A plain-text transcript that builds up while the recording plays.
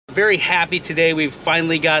Very happy today. We've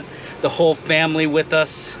finally got the whole family with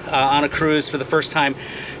us on a cruise for the first time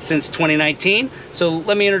since 2019. So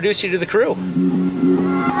let me introduce you to the crew.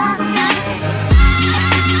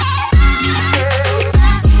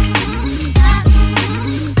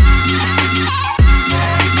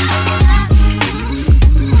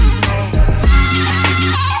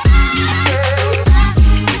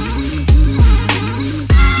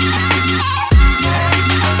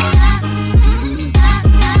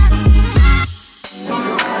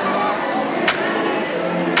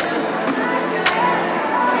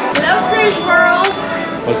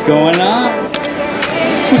 What's going on?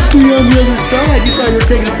 What's going on the other side? You thought you were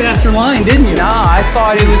taking a faster line, didn't you? Nah, I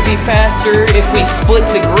thought it would be faster if we split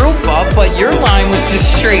the group up, but your line was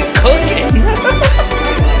just straight cooking.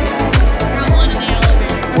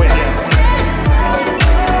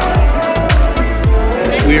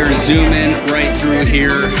 We are zooming right through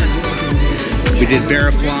here. We did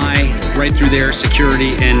Verifly right through there,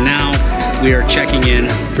 security, and now we are checking in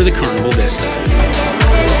for the Carnival Vista.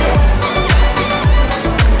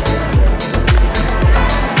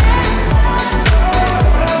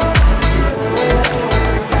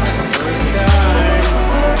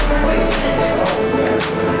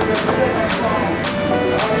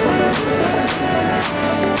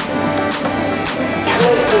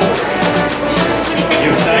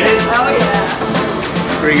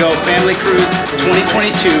 Here we go, Family Cruise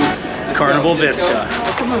 2022, Carnival Vista.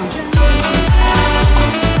 Come on.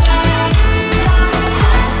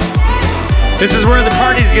 This is where the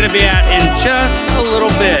party's gonna be at in just a little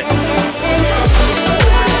bit.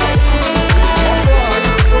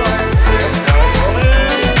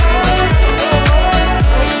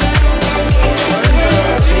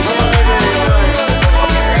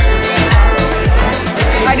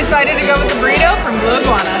 I decided to go with the burrito from Blue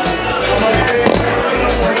Iguana.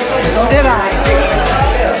 Did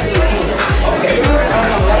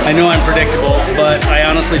I know I'm predictable, but I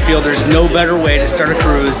honestly feel there's no better way to start a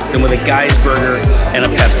cruise than with a Guy's Burger and a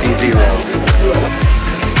Pepsi Zero.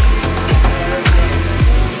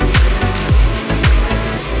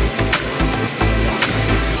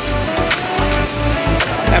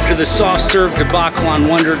 After the soft serve debacle on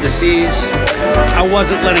Wonder of the Seas, I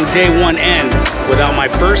wasn't letting day one end without my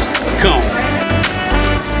first cone.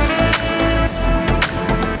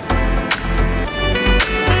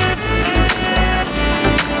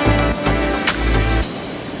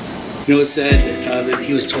 You know, it said that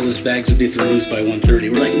he was told his bags would be at the rooms by 1:30.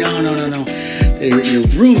 We're like, no. Your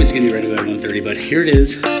room is gonna be ready by 1:30, but here it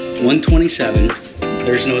is, 1:27.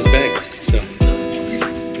 There's no his bags, so.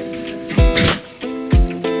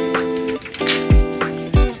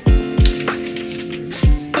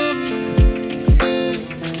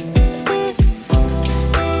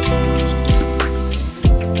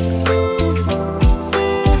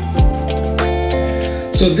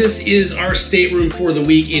 So this is our stateroom for the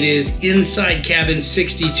week. It is inside cabin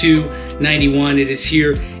 6291. It is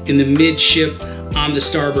here in the midship on the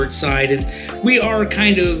starboard side. And we are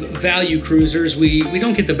kind of value cruisers. We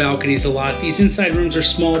don't get the balconies a lot. These inside rooms are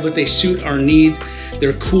small, but they suit our needs.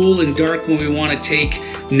 They're cool and dark when we want to take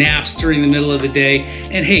naps during the middle of the day.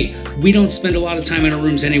 And hey, we don't spend a lot of time in our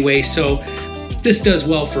rooms anyway, so this does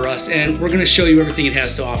well for us, and we're gonna show you everything it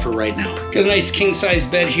has to offer right now. Got a nice king-size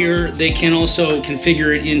bed here. They can also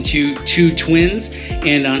configure it into 2 twins,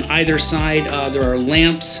 and on either side there are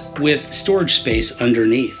lamps with storage space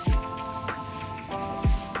underneath.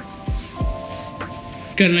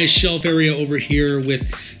 Got a nice shelf area over here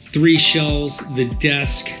with 3 shelves, the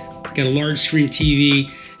desk, got a large screen TV,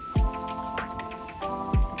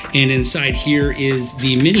 and inside here is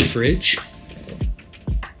the mini fridge.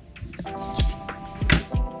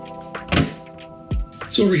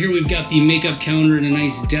 So over here we've got the makeup counter and a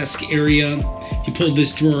nice desk area. If you pull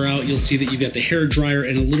this drawer out, you'll see that you've got the hair dryer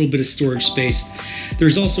and a little bit of storage space.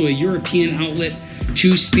 There's also a European outlet,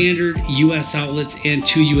 2 standard US outlets, and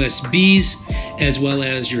 2 USBs, as well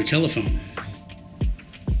as your telephone.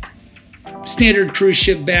 Standard cruise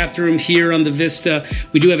ship bathroom here on the Vista.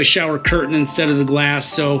 We do have a shower curtain instead of the glass,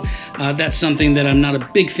 so that's something that I'm not a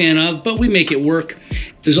big fan of, but we make it work.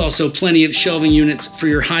 There's also plenty of shelving units for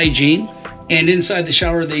your hygiene. And inside the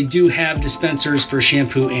shower, they do have dispensers for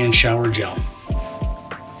shampoo and shower gel.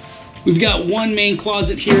 We've got 1 main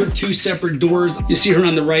closet here, 2 separate doors. You see her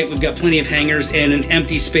on the right, we've got plenty of hangers and an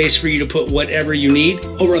empty space for you to put whatever you need.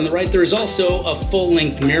 Over on the right, there's also a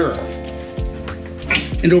full-length mirror.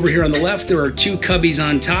 And over here on the left, there are 2 cubbies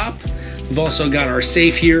on top. We've also got our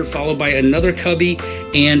safe here, followed by another cubby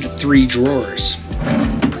and 3 drawers.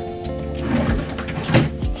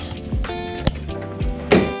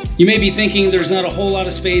 You may be thinking there's not a whole lot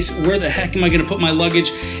of space. Where the heck am I gonna put my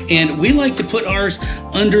luggage? And we like to put ours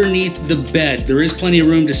underneath the bed. There is plenty of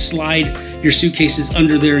room to slide your suitcases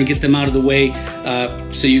under there and get them out of the way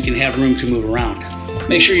so you can have room to move around.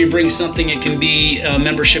 Make sure you bring something. It can be a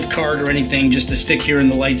membership card or anything just to stick here in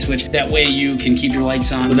the light switch. That way you can keep your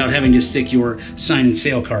lights on without having to stick your sign and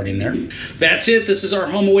sail card in there. That's it. This is our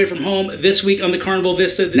home away from home this week on the Carnival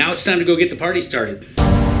Vista. Now it's time to go get the party started.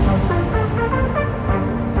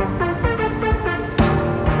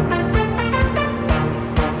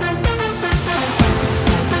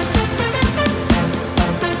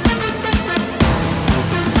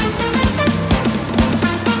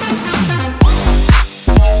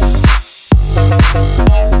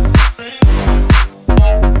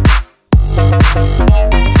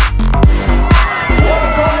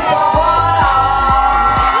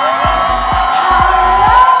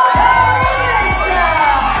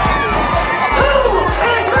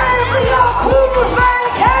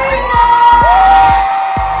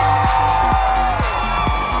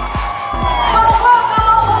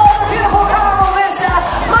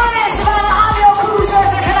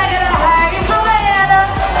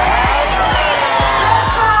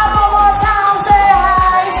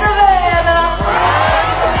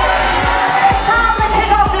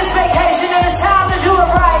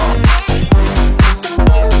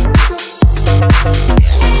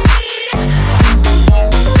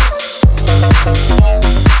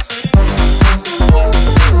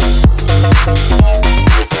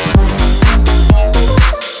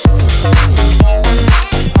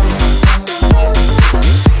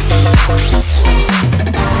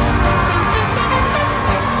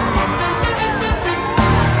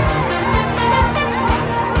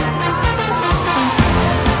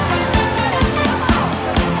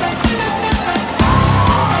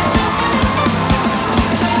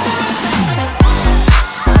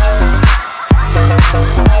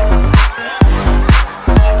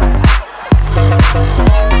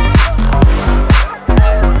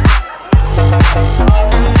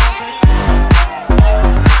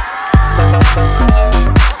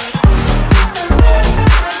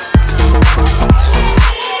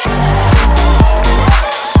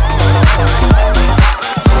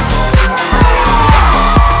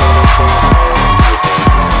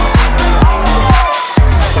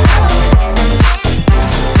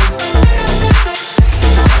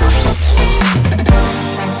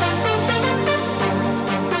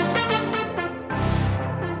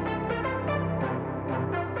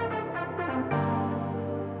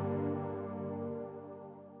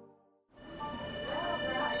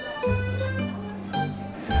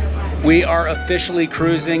 We are officially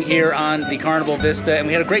cruising here on the Carnival Vista, and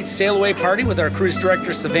we had a great sail away party with our Cruise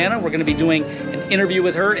Director Savannah. We're going to be doing an interview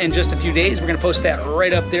with her in just a few days. We're going to post that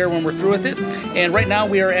right up there when we're through with it. And right now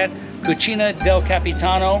we are at Cucina del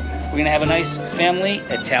Capitano. We're going to have a nice family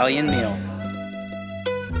Italian meal.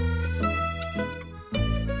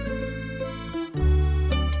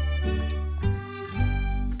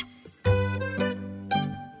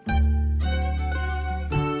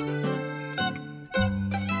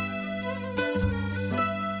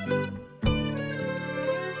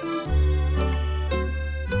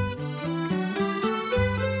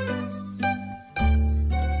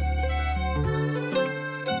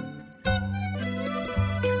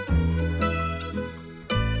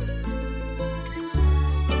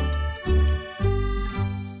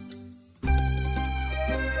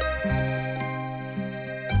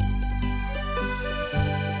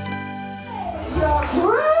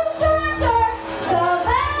 Cruise Director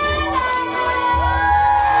Savannah!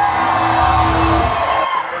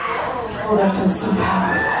 Oh, that feels so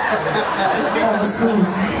powerful. That was cool,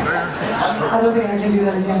 right? I don't think I can do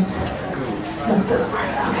that again. No, it doesn't work.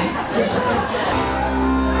 Okay, just okay.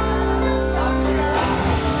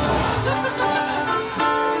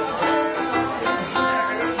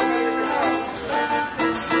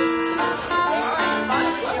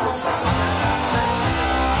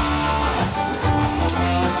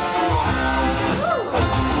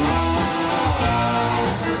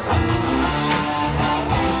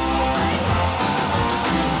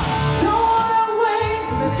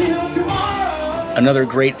 Another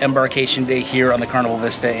great embarkation day here on the Carnival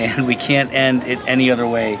Vista, and we can't end it any other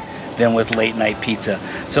way than with late night pizza.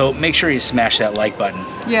 So make sure you smash that like button.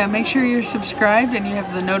 Yeah, make sure you're subscribed and you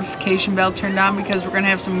have the notification bell turned on, because we're going to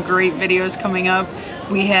have some great videos coming up.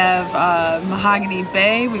 We have Mahogany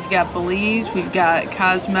Bay, we've got Belize, we've got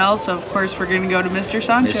Cozumel, so of course we're going to go to Mr.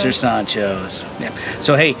 Sancho's. Mr. Sancho's. Yeah.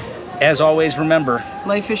 So hey, as always, remember,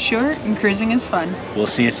 life is short and cruising is fun. We'll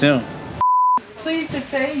see you soon. Pleased to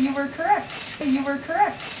say you were correct. You were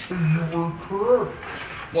correct. You were correct.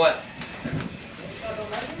 What?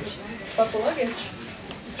 About the luggage.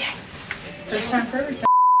 Yes. First time for everything.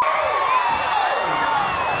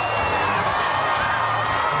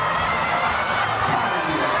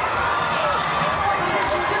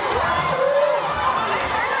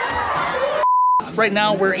 Right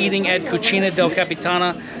now we're eating at Cucina del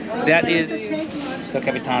Capitano. That is Del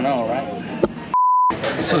Capitano, all right?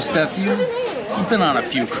 So Steph, you've been on a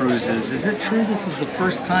few cruises. Is it true this is the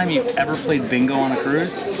first time you've ever played bingo on a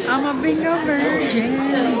cruise? I'm a bingo virgin.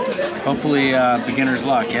 Hopefully beginner's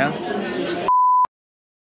luck, yeah?